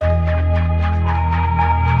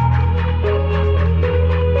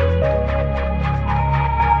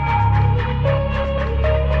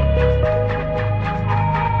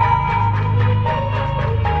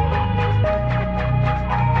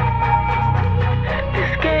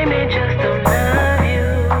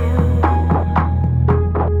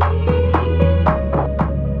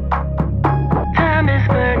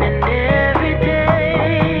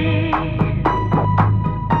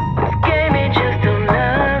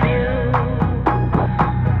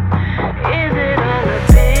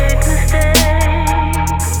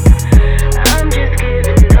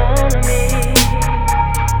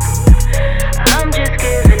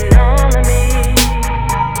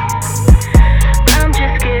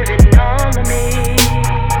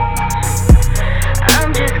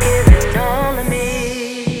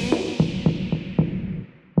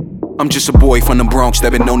I'm just a boy from the Bronx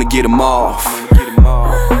that been known to get 'em off.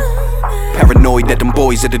 Paranoid that them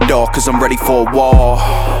boys at the door, cause I'm ready for a war.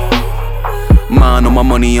 Mind on my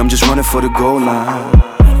money, I'm just running for the goal line.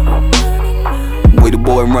 Way the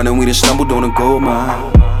boy running, we done stumbled on a gold mine.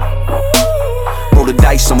 Roll the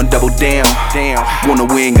dice, I'ma double down. Wanna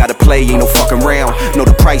win, gotta play, ain't no fucking round. Know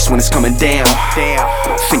the price when it's coming down.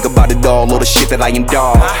 Think about it all the shit that I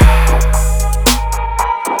endure.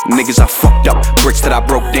 Niggas I fucked up, bricks that I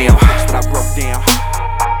broke down.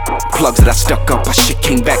 Plugs that I stuck up, my shit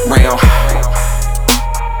came back round.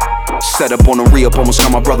 Set up on a re-up, almost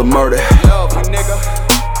got my brother murdered.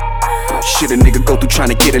 Shit a nigga go through trying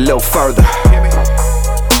to get a little further.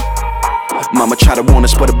 Mama tried to warn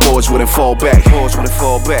us, but the boys wouldn't fall back.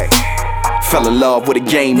 Fell in love with a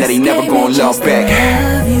game that he never gonna love back.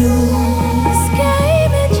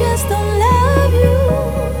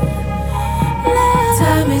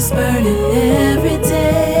 Time is burning every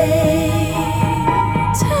day.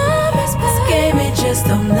 This game, it just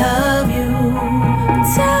don't love you.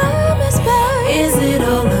 Time is burning. Is it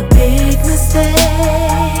all a big mistake?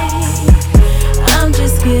 I'm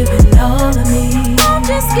just giving all of me. I'm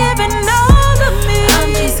just giving all of me.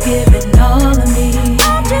 I'm just giving all of me.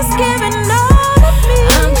 I'm just giving all of me.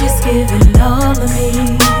 I'm just giving all of me.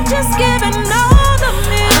 I'm just giving all of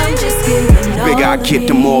me. I'm just giving all. Bigger I get,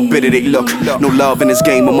 the more bitter they look. No love in this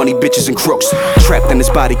game, of money, bitches, and crooks. Trapped in his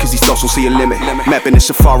body cause these thoughts don't see a limit. Mapping the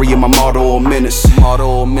safari in my motto or menace.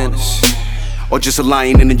 Or just a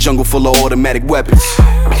lion in the jungle full of automatic weapons.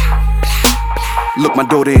 Look my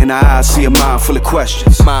daughter in the eyes, see a mind full of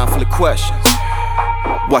questions.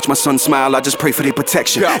 Watch my son smile, I just pray for their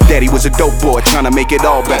protection. Daddy was a dope boy, trying to make it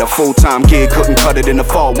all better. Full-time gig, couldn't cut it in the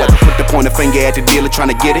fall weather. Put the pointer finger at the dealer, trying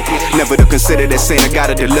to get it. Never to consider that saying I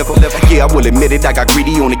gotta deliver. Yeah, I will admit it, I got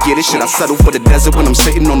greedy on to get it. Should I settle for the desert when I'm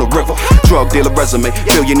sitting on the river? Drug dealer resume,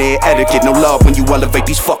 billionaire etiquette. No love when you elevate,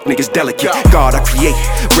 these fuck niggas delicate. God I create,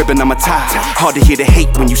 ribbon I'ma tie. Hard to hear the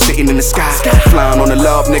hate when you sitting in the sky. Flying on the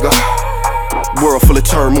love, nigga. World full of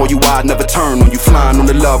turmoil, you I'd never turn on you. Flying on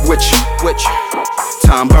the love, which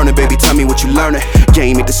time burning, baby, tell me what you learning.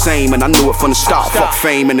 Game ain't the same, and I knew it from the start. Fuck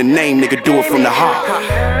fame and the name, nigga, do it from the heart.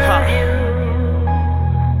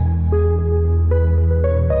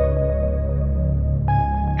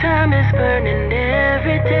 Time is burning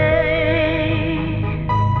every day.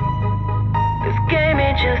 This game,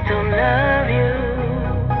 it just don't love you.